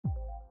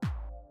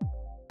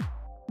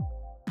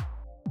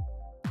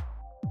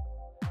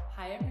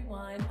Hi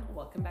everyone,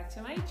 welcome back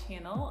to my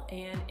channel,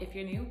 and if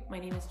you're new, my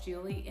name is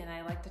Julie and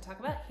I like to talk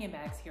about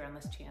handbags here on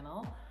this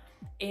channel.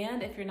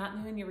 And if you're not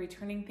new and you're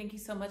returning, thank you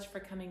so much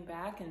for coming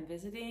back and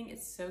visiting.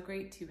 It's so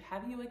great to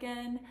have you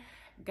again.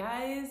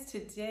 Guys,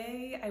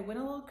 today I went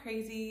a little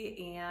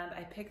crazy and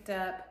I picked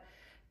up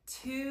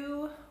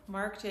 2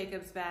 Marc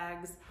Jacobs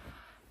bags,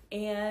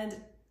 and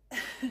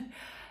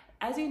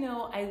as you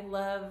know, I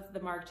love the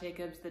Marc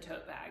Jacobs, the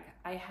tote bag.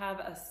 I have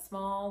a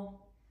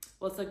small,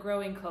 well, it's a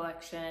growing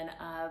collection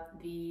of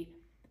the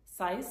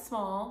size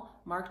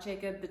small Marc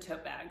Jacobs, the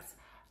tote bags.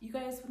 You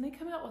guys, when they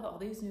come out with all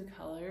these new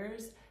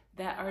colors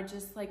that are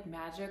just like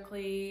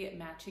magically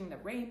matching the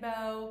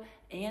rainbow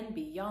and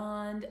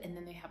beyond, and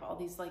then they have all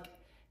these like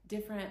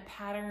different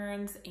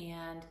patterns,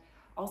 and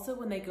also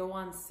when they go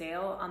on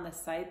sale on the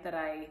site that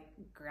I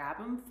grab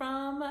them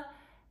from,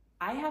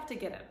 I have to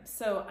get them.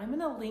 So I'm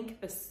gonna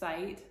link the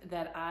site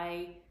that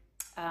I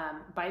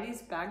buy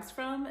these bags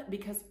from,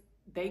 because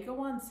they go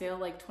on sale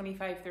like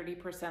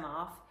 25–30%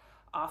 off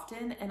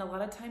often, and a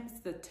lot of times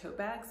the tote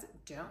bags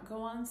don't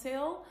go on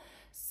sale.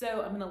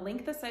 So I'm gonna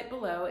link the site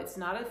below. It's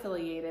not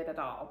affiliated at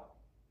all.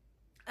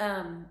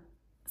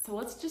 So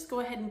let's just go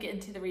ahead and get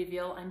into the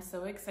reveal. I'm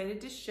so excited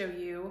to show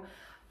you.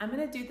 I'm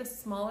gonna do the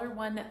smaller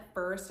one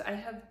first. I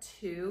have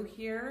 2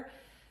 here.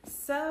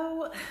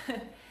 So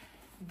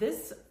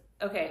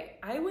okay,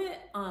 I went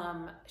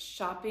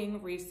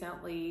shopping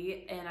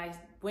recently and I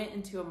went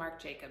into a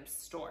Marc Jacobs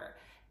store,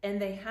 and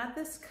they had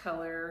this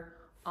color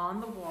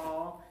on the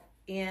wall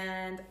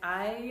and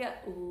I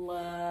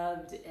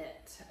loved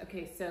it.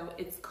 Okay, so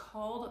it's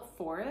called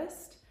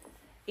Forest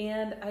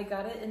and I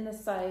got it in the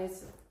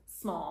size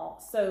small.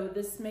 So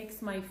this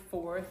makes my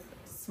 4th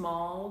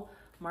small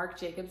Marc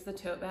Jacobs, the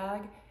tote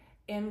bag.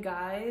 And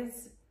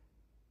guys,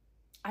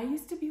 I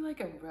used to be like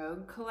a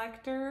rogue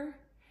collector,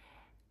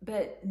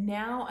 but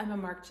now I'm a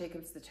Marc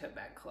Jacobs, the tote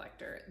bag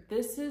collector.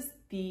 This is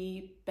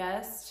the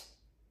best,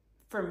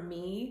 for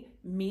me,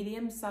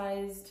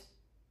 medium-sized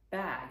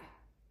bag,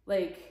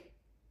 like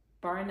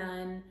bar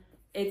none.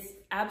 It's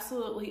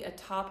absolutely a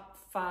top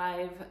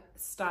 5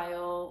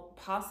 style,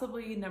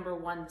 possibly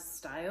 #1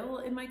 style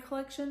in my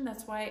collection.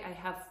 That's why I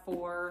have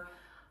 4.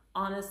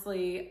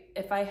 Honestly,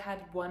 if I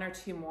had 1 or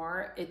 2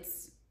 more,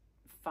 it's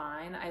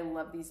fine. I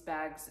love these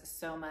bags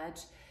so much.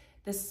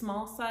 The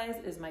small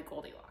size is my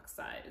Goldilocks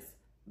size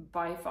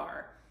by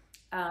far.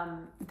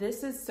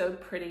 This is so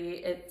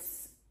pretty.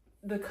 It's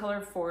the color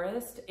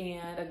Forest,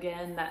 and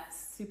again, that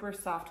super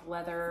soft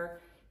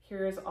leather.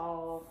 Here's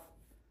all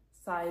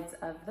sides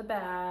of the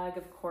bag.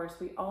 Of course,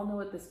 we all know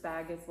what this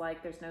bag is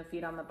like. There's no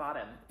feet on the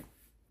bottom.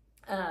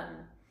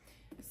 And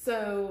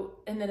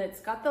then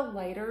it's got the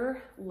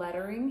lighter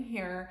lettering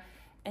here.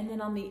 And then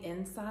on the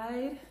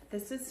inside,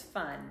 this is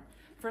fun.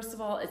 First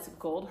of all, it's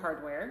gold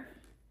hardware.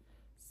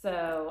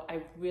 So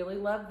I really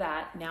love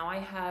that. Now I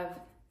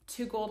have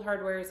 2 gold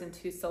hardwares and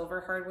 2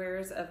 silver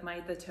hardwares of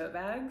the tote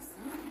bags.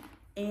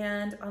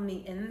 And on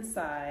the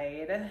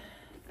inside,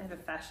 I have a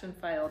Fashion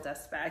File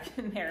dust bag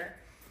in there.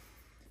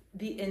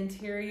 The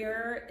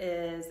interior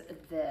is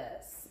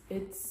this.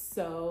 It's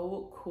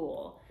so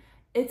cool.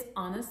 It's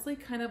honestly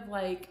kind of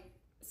like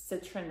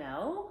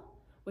citronelle,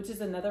 which is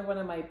another one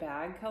of my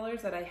bag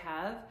colors that I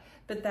have,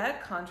 but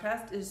that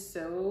contrast is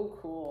so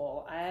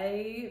cool.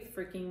 I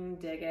freaking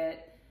dig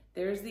it.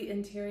 There's the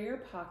interior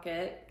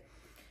pocket.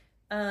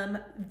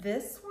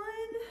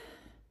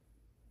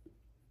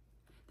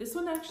 This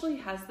one actually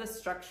has the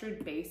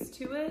structured base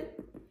to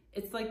it.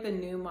 It's like the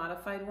new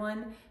modified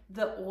one.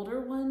 The older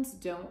ones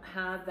don't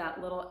have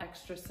that little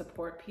extra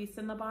support piece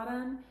in the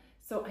bottom.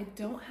 So I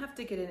don't have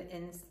to get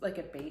like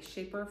a base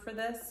shaper for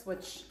this,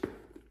 which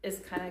is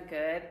kind of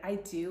good. I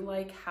do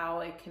like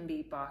how it can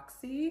be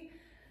boxy.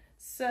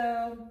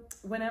 So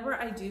whenever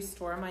I do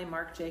store my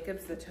Marc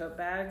Jacobs, the tote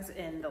bags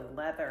in the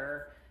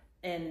leather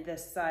in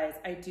this size,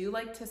 I do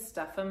like to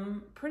stuff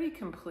them pretty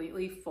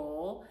completely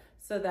full,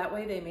 so that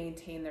way they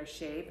maintain their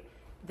shape.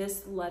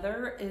 This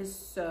leather is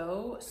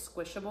so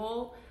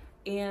squishable,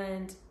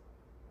 and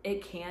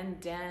it can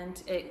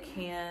dent, it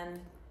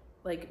can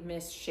like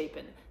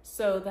misshapen.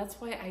 So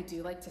that's why I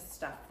do like to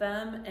stuff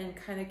them and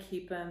kind of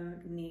keep them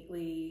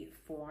neatly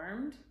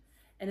formed.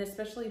 And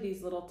especially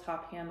these little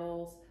top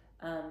handles,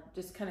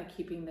 just kind of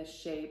keeping the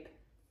shape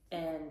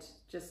and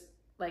just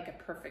like a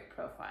perfect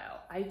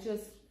profile.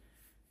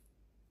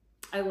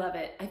 I love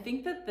it. I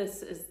think that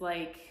this is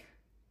like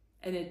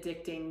an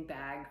addicting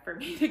bag for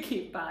me to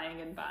keep buying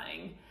and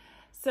buying.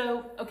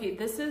 So, okay,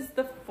 this is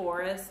the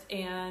Forest,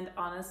 and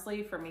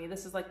honestly, for me,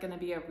 this is like gonna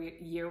be a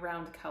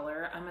year-round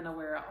color. I'm gonna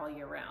wear it all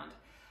year round,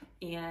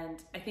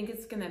 and I think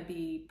it's gonna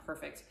be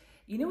perfect.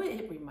 You know what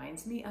it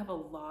reminds me of a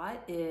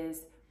lot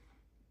is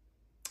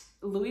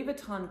Louis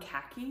Vuitton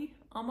khaki,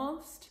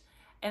 almost.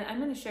 And I'm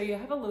gonna show you, I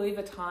have a Louis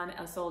Vuitton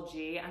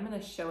SLG. I'm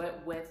gonna show it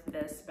with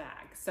this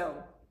bag.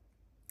 So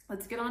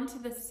let's get on to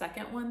the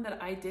second one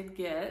that I did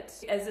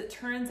get. As it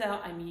turns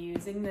out, I'm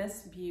using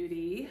this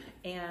beauty,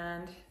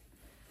 and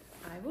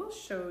I will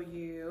show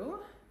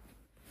you.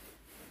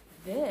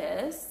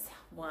 This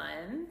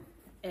one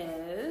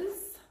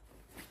is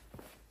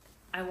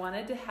I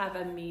wanted to have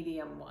a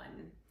medium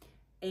one.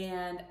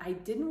 And I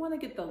didn't want to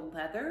get the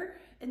leather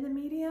in the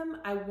medium.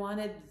 I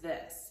wanted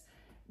this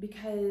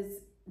because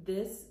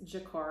this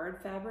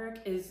jacquard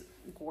fabric is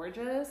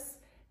gorgeous.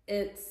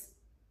 It's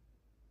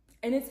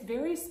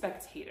very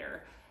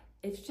spectator.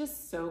 It's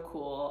just so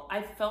cool.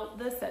 I felt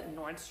this at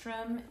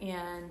Nordstrom,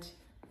 and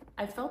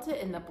I felt it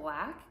in the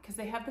black because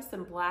they have this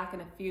in black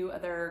and a few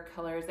other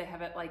colors. They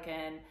have it like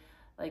in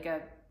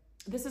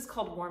this is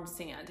called warm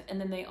sand. And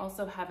then they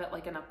also have it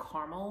like in a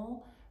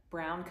caramel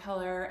brown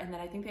color. And then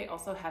I think they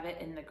also have it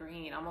in the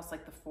green, almost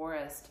like the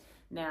forest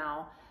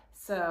now.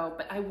 So,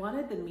 but I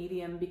wanted the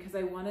medium because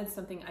I wanted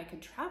something I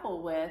could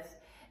travel with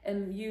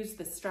and use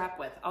the strap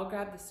with. I'll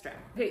grab the strap.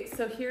 Okay,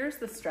 so here's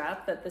the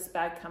strap that this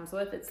bag comes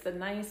with. It's the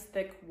nice,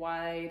 thick,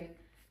 wide,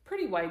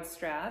 pretty wide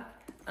strap.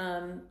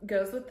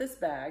 Goes with this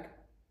bag.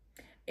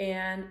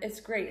 And it's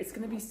great. It's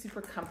gonna be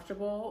super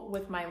comfortable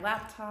with my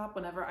laptop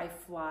whenever I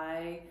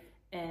fly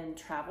and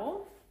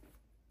travel.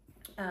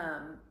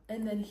 And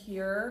then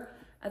here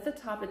at the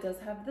top, it does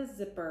have the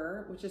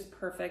zipper, which is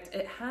perfect.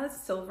 It has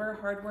silver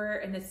hardware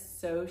and it's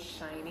so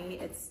shiny.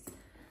 It's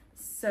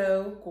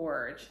so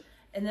gorge.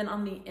 And then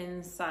on the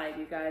inside,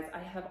 you guys, I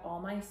have all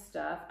my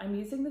stuff. I'm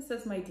using this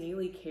as my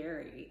daily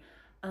carry.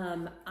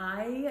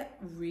 I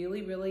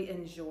really, really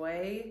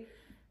enjoy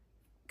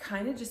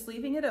kind of just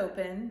leaving it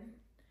open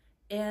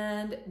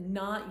and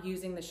not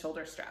using the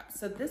shoulder strap.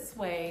 So this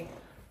way,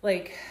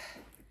 like,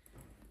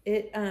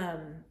 it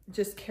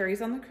just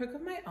carries on the crook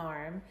of my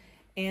arm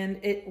and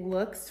it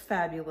looks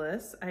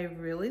fabulous. I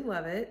really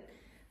love it.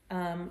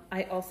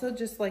 I also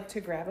just like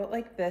to grab it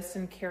like this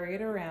and carry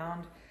it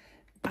around.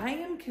 I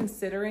am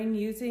considering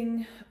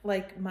using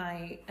like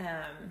my,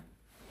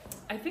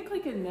 I think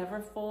like a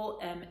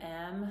Neverfull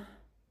MM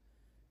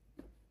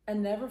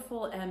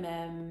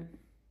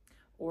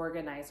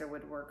organizer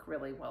would work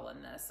really well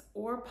in this,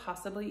 or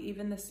possibly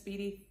even the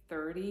Speedy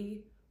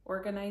 30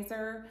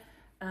 organizer.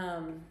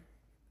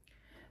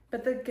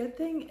 But the good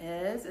thing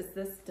is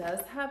this does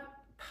have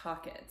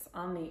pockets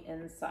on the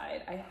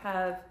inside. I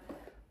have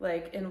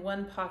like in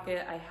one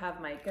pocket, I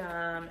have my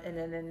gum, and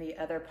then in the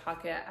other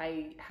pocket,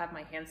 I have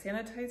my hand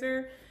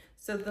sanitizer.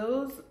 So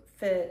those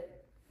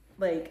fit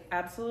like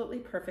absolutely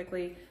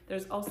perfectly.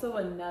 There's also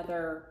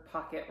another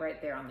pocket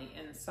right there on the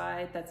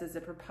inside. That's a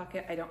zipper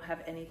pocket. I don't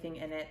have anything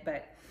in it,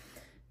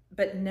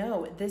 but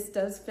no, this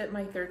does fit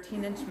my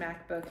 13-inch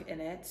MacBook in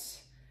it,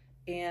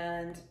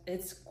 and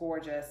it's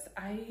gorgeous.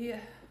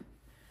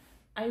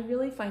 I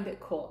really find it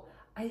cool.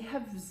 I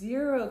have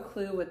zero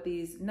clue what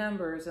these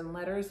numbers and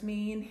letters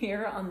mean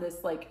here on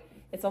this, like,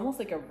 it's almost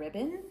like a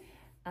ribbon.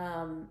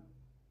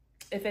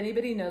 If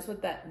anybody knows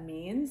what that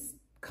means,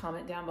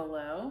 comment down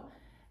below.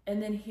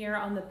 And then here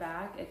on the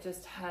back, it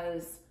just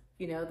has,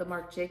 you know, the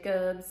Marc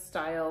Jacobs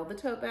style, the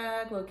tote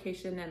bag,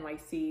 location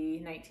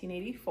NYC,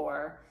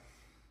 1984.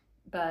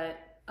 But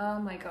oh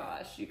my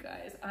gosh, you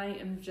guys, I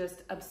am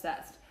just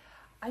obsessed.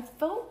 I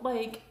felt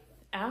like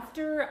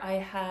after I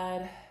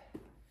had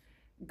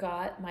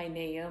got my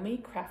Naomi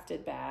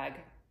crafted bag,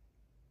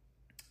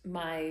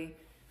 my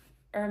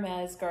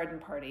Hermes garden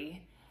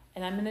party,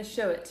 and I'm gonna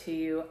show it to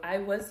you. I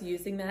was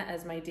using that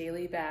as my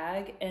daily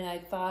bag, and I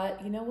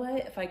thought, you know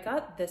what, if I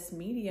got this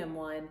medium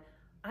one,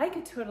 I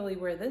could totally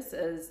wear this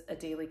as a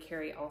daily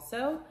carry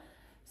also.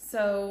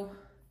 So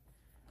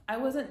I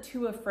wasn't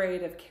too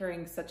afraid of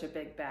carrying such a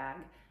big bag.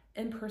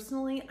 And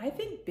personally, I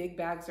think big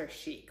bags are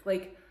chic.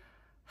 Like,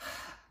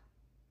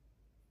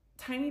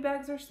 tiny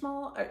bags are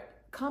small,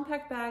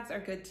 compact bags are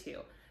good too,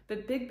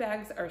 but big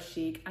bags are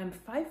chic. I'm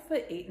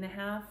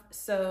 5'8.5",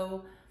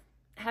 so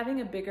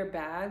having a bigger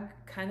bag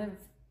kind of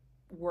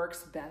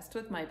works best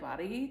with my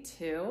body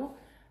too.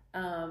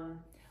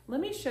 Let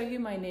me show you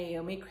my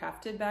Naomi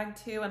crafted bag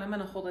too, and I'm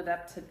gonna hold it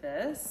up to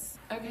this.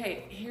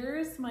 Okay,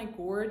 here's my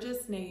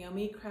gorgeous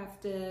Naomi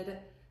crafted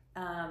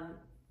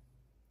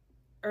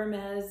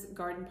Hermes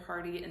garden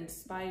party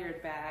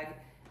inspired bag.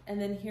 And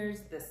then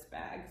here's this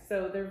bag.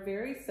 So they're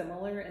very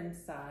similar in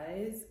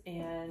size,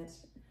 and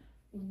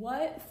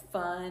what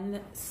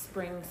fun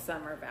spring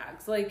summer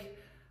bags. Like,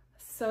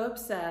 so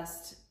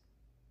obsessed.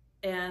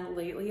 And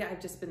lately I've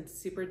just been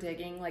super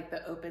digging like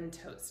the open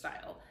tote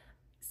style,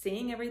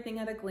 seeing everything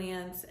at a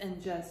glance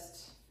and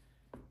just,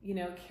 you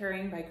know,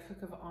 carrying by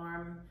crook of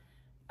arm.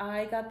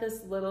 I got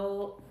this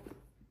little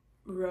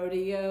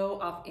rodeo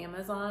off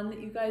Amazon.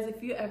 You guys,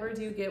 if you ever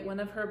do get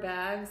one of her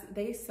bags,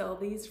 they sell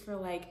these for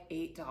like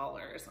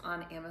 $8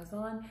 on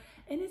Amazon,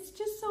 and it's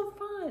just so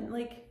fun.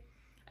 Like,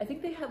 I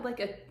think they had like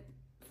a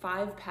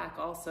 5-pack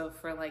also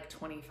for like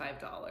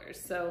 $25.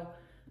 So,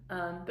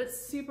 but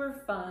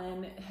super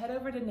fun. Head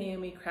over to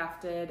Naomi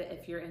Crafted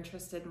if you're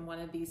interested in one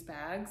of these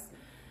bags.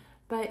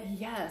 But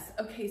yes,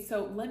 okay,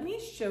 so let me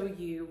show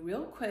you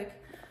real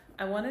quick.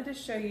 I wanted to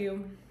show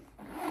you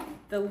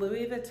the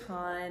Louis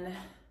Vuitton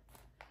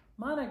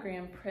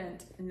monogram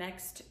print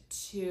next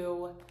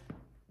to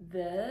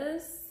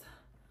this.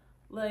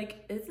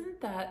 Like,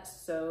 isn't that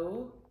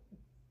so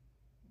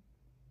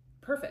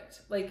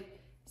perfect? Like,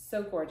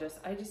 so gorgeous.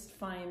 I just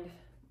find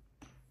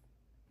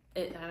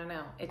it, I don't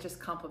know, it just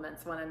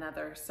complements one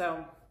another.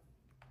 So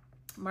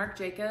Marc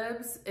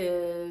Jacobs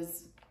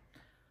is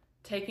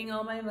taking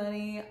all my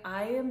money.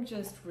 I am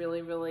just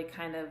really, really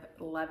kind of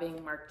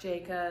loving Marc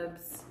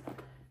Jacobs.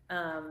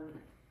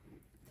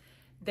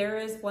 There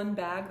is one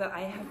bag that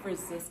I have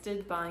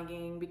resisted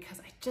buying because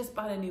I just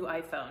bought a new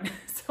iPhone.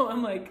 So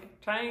I'm like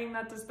trying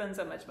not to spend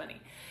so much money.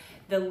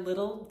 The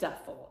little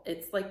duffel.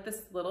 It's like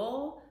this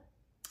little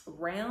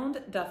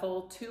round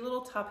duffel, 2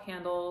 little top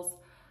handles.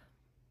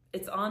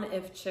 It's on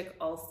If Chick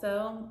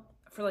also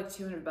for like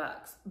 $200,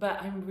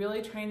 but I'm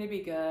really trying to be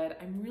good.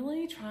 I'm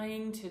really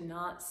trying to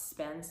not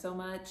spend so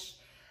much.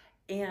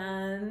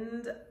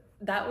 And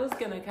that was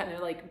gonna kind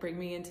of like bring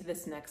me into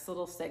this next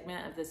little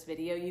segment of this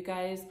video, you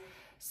guys.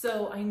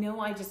 So I know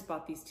I just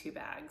bought these 2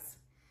 bags.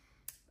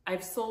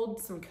 I've sold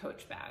some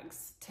Coach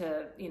bags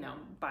to, you know,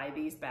 buy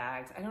these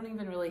bags. I don't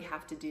even really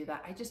have to do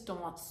that. I just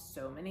don't want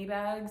so many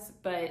bags,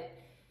 but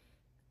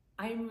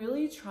I'm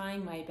really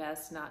trying my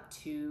best not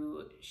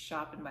to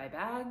shop and buy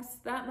bags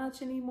that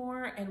much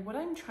anymore. And what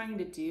I'm trying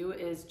to do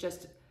is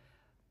just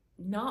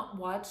not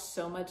watch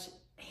so much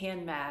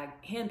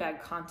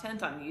handbag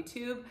content on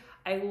YouTube.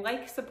 I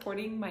like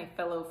supporting my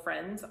fellow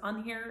friends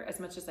on here as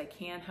much as I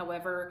can.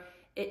 However,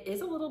 it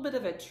is a little bit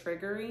of a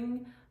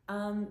triggering,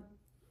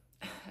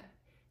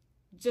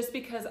 just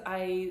because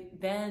I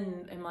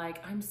then am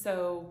like, I'm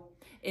so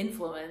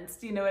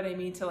influenced, you know what I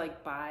mean, to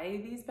like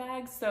buy these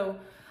bags. So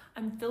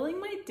I'm filling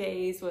my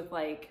days with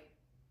like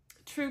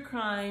true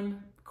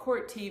crime,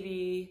 court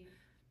TV,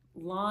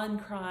 law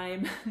and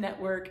crime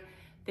network,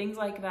 things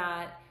like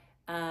that.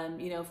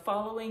 You know,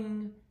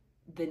 following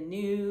the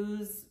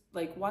news,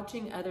 like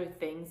watching other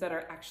things that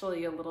are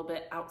actually a little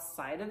bit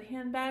outside of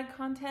handbag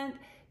content,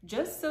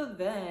 just so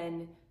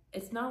then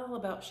it's not all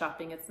about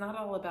shopping. It's not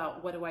all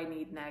about what do I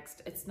need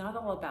next. It's not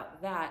all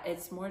about that.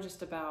 It's more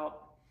just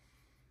about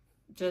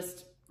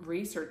just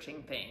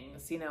researching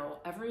things, you know,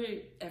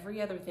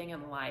 every other thing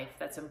in life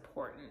that's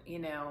important. You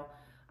know,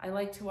 I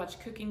like to watch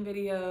cooking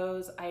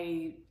videos.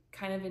 I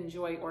kind of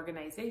enjoy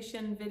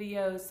organization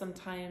videos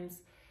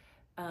sometimes.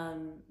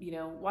 You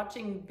know,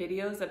 watching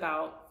videos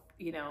about,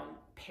 you know,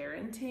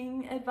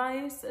 parenting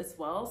advice as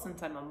well.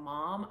 Since I'm a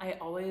mom, I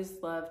always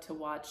love to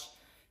watch,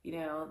 you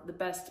know, the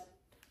best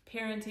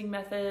parenting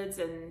methods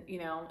and, you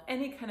know,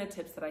 any kind of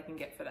tips that I can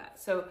get for that.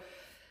 So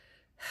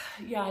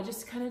yeah,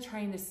 just kind of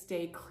trying to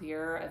stay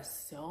clear of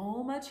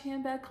so much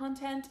handbag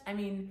content. I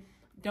mean,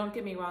 don't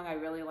get me wrong, I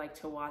really like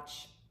to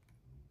watch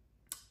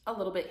a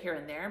little bit here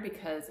and there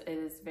because it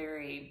is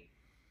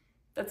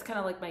that's kind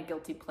of like my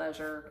guilty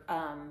pleasure.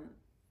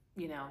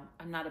 You know,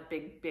 I'm not a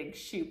big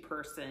shoe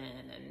person,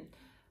 and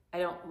I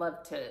don't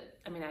love to,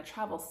 I mean, I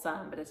travel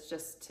some, but it's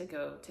just to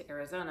go to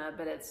Arizona,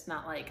 but it's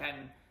not like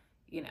I'm,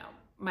 you know,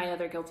 my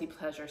other guilty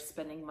pleasure,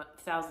 spending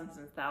thousands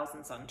and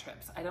thousands on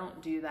trips. I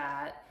don't do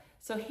that.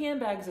 So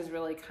handbags is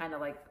really kind of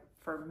like,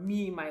 for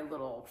me, my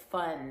little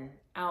fun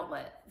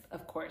outlet,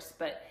 of course,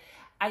 but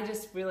I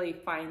just really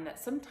find that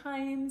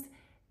sometimes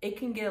it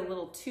can get a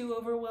little too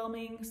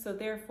overwhelming. So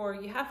therefore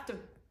you have to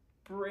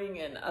bring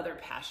in other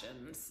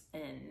passions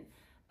and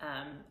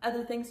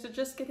other things to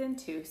just get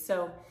into.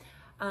 So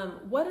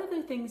what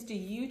other things do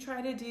you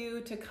try to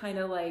do to kind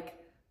of like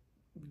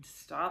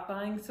stop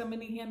buying so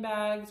many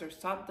handbags or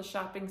stop the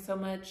shopping so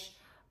much,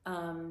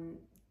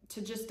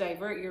 to just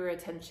divert your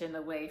attention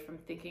away from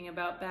thinking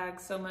about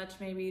bags so much?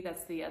 Maybe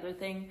that's the other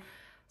thing.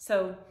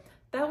 So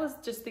that was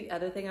just the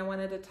other thing I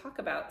wanted to talk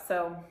about.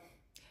 So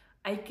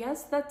I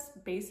guess that's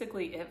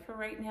basically it for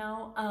right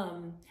now.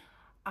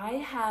 I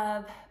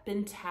have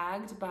been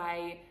tagged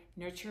by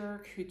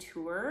Nurture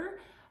Couture.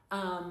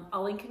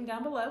 I'll link him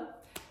down below,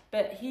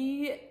 but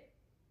he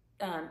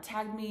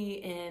tagged me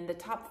in the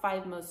top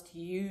 5 most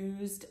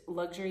used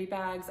luxury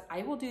bags.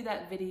 I will do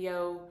that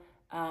video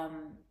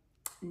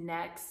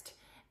next.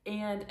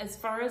 And as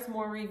far as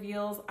more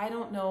reveals, I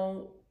don't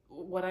know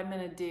what I'm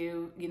gonna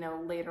do, you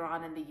know, later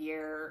on in the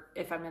year,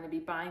 if I'm gonna be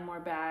buying more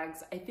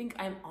bags. I think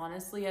I'm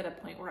honestly at a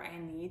point where I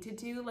need to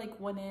do like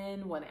 1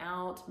 in, 1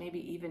 out, maybe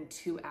even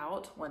 2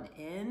 out, 1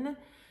 in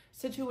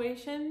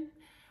situation.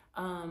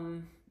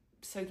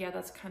 So yeah,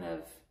 that's kind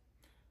of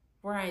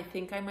where I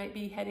think I might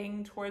be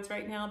heading towards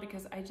right now,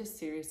 because I just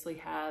seriously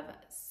have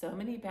so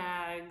many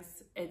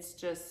bags. It's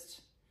just,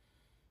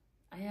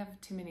 I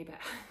have too many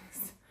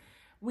bags.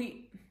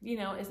 You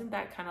know, isn't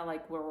that kind of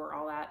like where we're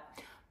all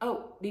at?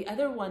 Oh, the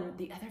other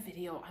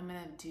video I'm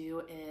gonna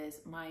do is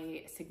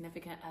my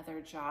significant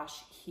other,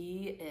 Josh.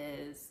 He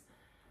is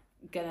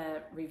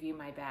gonna review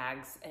my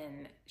bags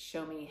and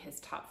show me his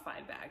top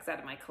 5 bags out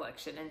of my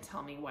collection and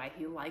tell me why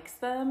he likes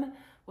them,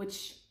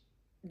 which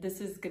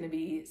this is gonna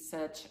be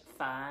such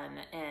fun,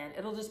 and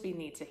it'll just be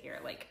neat to hear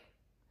like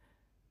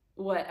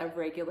what a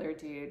regular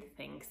dude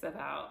thinks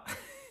about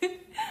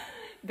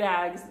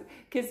bags,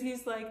 because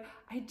he's like,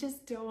 I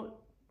just don't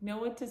know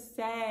what to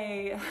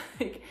say,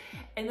 like,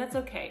 and that's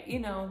okay, you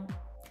know.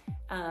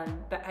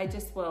 But I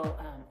just will,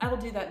 I will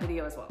do that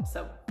video as well.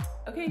 So,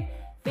 okay,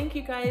 thank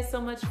you guys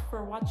so much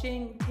for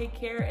watching. Take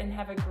care and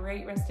have a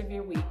great rest of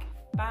your week.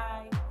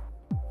 Bye.